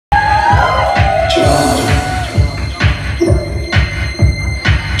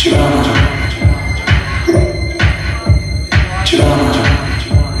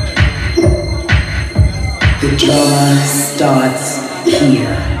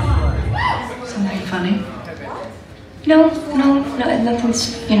No, nothing's,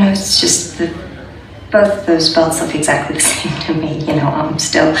 it's just that both those belts look exactly the same to me. I'm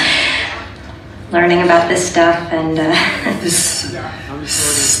still learning about this stuff and, This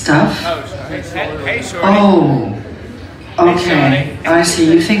stuff? Oh, okay, I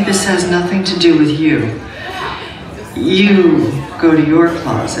see. You think this has nothing to do with you. You go to your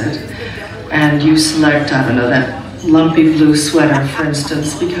closet and you select, I don't know, that lumpy blue sweater, for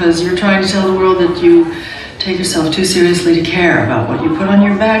instance, because you're trying to tell the world that you take yourself too seriously to care about what you put on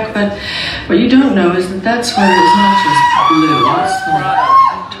your back, but what you don't know is that sweater is not just blue, it's not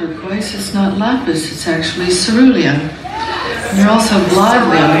turquoise, it's not lapis, it's actually cerulean. And you're also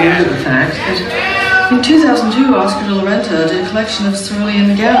blithely unaware of the fact that in 2002, Oscar de la Renta did a collection of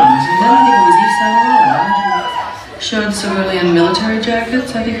cerulean gowns, and then I think it was Yves Saint Laurent who showed cerulean military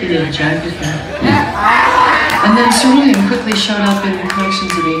jackets. I think he did a jacket here. And then cerulean quickly showed up in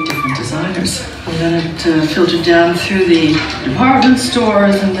collections of 8 different designers. And then it filtered down through the department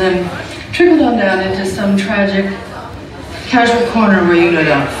stores and then trickled on down into some tragic casual corner where you no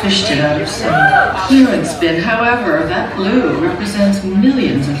doubt fished it out of some clearance bin. However, that blue represents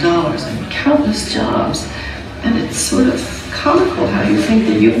millions of dollars and countless jobs. And it's sort of comical how you think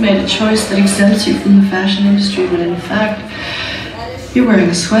that you've made a choice that exempts you from the fashion industry, when in fact, you're wearing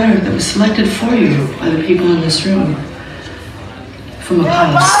a sweater that was selected for you by the people in this room from a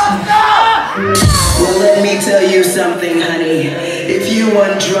pile of stuff. Well, let me tell you something, honey. If you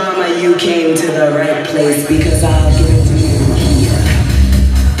want drama, you came to the right place, because I'll give it to you here.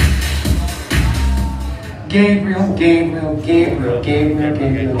 Gabriel.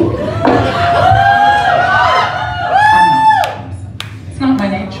 It's not my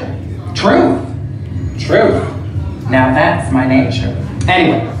nature. Truth. Now that's my nature.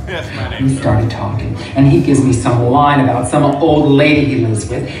 Anyway, we started talking, and he gives me some line about some old lady he lives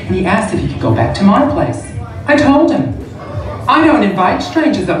with, and he asked if he could go back to my place. I told him, I don't invite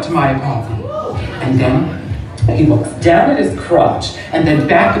strangers up to my apartment. And then he looks down at his crotch, and then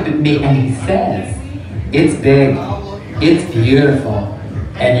back up at me, and he says, it's big, it's beautiful,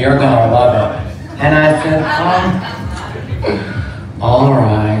 and you're gonna love it. And I said, all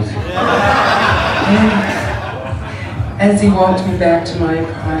right. As he walked me back to my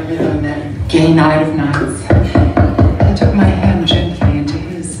apartment on that gay night of nights, he took my hand gently into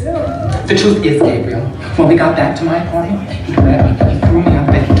his. The truth is, Gabriel, when we got back to my apartment, he grabbed me, he threw me on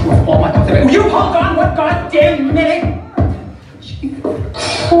the bed, he tore off all my clothes. I went, you hold on one goddamn minute!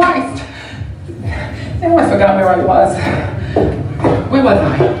 Christ! Now I forgot where I was. Where was I?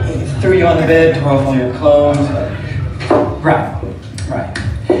 He threw you on the bed, tore off all your clothes. Right.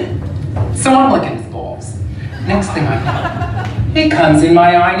 So I'm licking his balls. Next thing I know, he comes in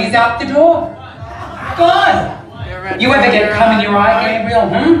my eye and he's out the door. Gone. You ever get cum in your eye, Gabriel,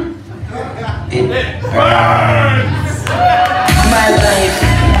 It burns. My life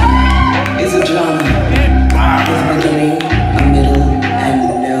is a drama with a beginning, a middle, and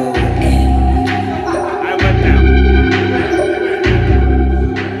no end.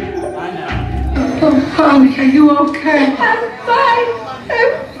 Oh, honey, are you okay? I'm fine.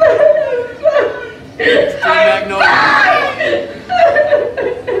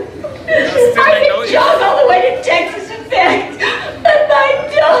 I can jog all the way to Texas and back, but my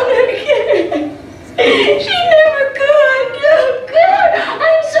daughter can't. She never could. Oh, God.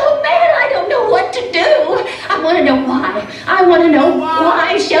 I'm so mad I don't know what to do. I want to know why. I want to know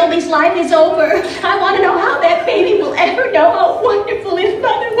why Shelby's life is over. I want to know how that baby will ever know how wonderful his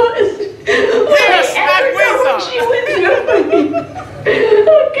mother was. Will they ever know what she went through?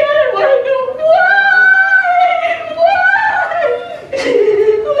 Oh, God, I want to know why.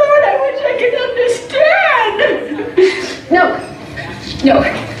 Lord, I wish I could understand. No.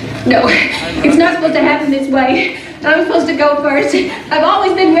 It's not supposed to happen this way. I'm supposed to go first. I've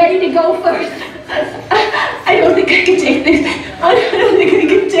always been ready to go first. I don't think I can take this. I don't think I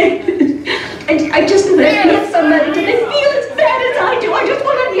can take this. I just want to hit somebody. Do they feel as bad as I do? I just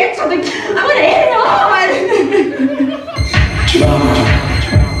want to hit something. I want to hit it hard.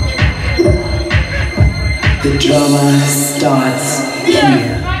 The drama starts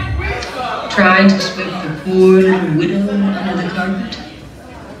here. Trying to sweep the poor little widow under the carpet?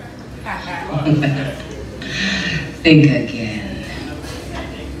 Think again.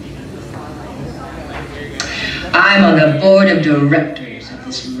 I'm on the board of directors of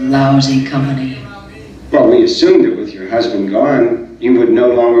this lousy company. Well, we assumed that with your husband gone, you would no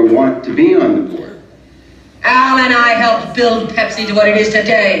longer want to be on the board. Al and I helped build Pepsi to what it is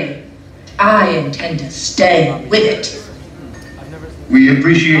today. I intend to stay with it. We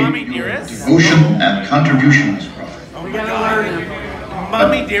appreciate your devotion and contribution, Miss Crawford.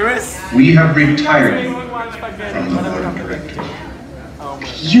 Mommy, dearest. We have retired you from the board of directors.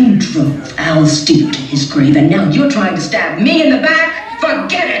 You drove Al Steele to his grave, and now you're trying to stab me in the back?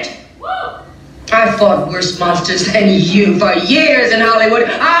 Forget it! I fought worse monsters than you for years in Hollywood.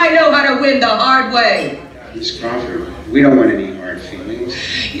 I know how to win the hard way. Miss Crawford, we don't want any hard feelings.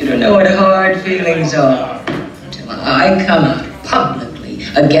 You don't know what hard feelings are until I come out publicly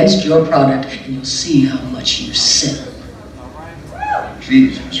against your product, and you'll see how much you sell.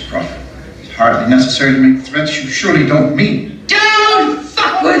 Please, Miss Crawford. It's hardly necessary to make threats you surely don't mean. Don't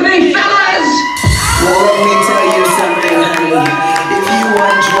fuck with me, fellas! Well, let me tell you something, honey. If you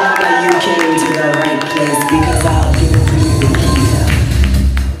want drama, you came to the right place because I'll give it to you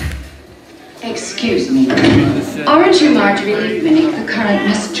here. Excuse me. Aren't you Marjorie Liebmanning, the current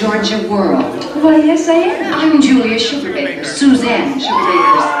Miss Georgia World? Why, yes, I am. I'm Julia Sugarbaker, Suzanne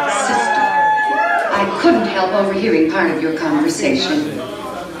Sugarbaker's sister. I couldn't help overhearing part of your conversation.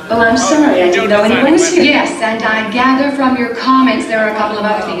 Well, I'm sorry, I didn't know anyone was here. Yes, and I gather from your comments there are a couple of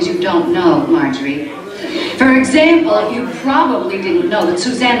other things you don't know, Marjorie. For example, you probably didn't know that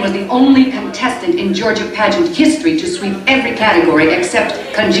Suzanne was the only contestant in Georgia pageant history to sweep every category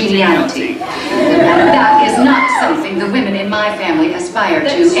except congeniality. And that is not something the women in my family aspire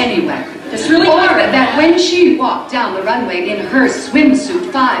to anyway. Or that when she walked down the runway in her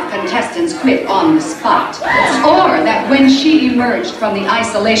swimsuit, 5 contestants quit on the spot. Or that when she emerged from the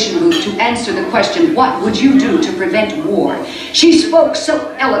isolation booth to answer the question, what would you do to prevent war? She spoke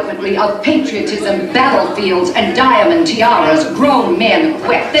so eloquently of patriotism, battlefields, and diamond tiaras grown men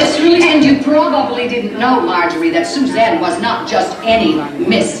wept. And you probably didn't know, Marjorie, that Suzanne was not just any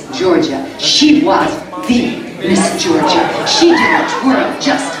Miss Georgia. She was the Miss Georgia. She didn't twirl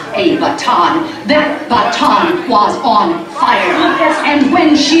just a baton. That baton was on fire. And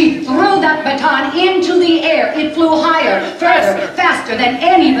when she threw that baton into the air, it flew higher, further, faster than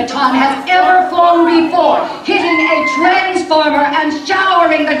any baton has ever flown before, hitting a transformer and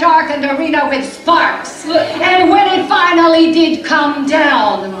showering the darkened arena with sparks. And when it finally did come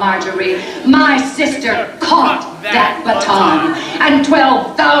down, Marjorie, my sister caught that baton, and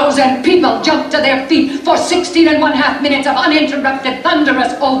 12,000 people jumped to their feet for 16½ minutes of uninterrupted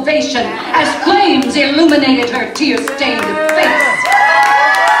thunderous ovation as flames illuminated her tear-stained face.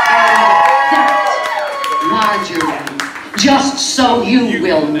 And that, Marjorie, just so you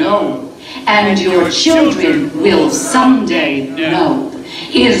will know, and your children will someday know,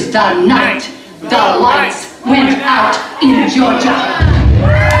 is the night the lights went out in Georgia.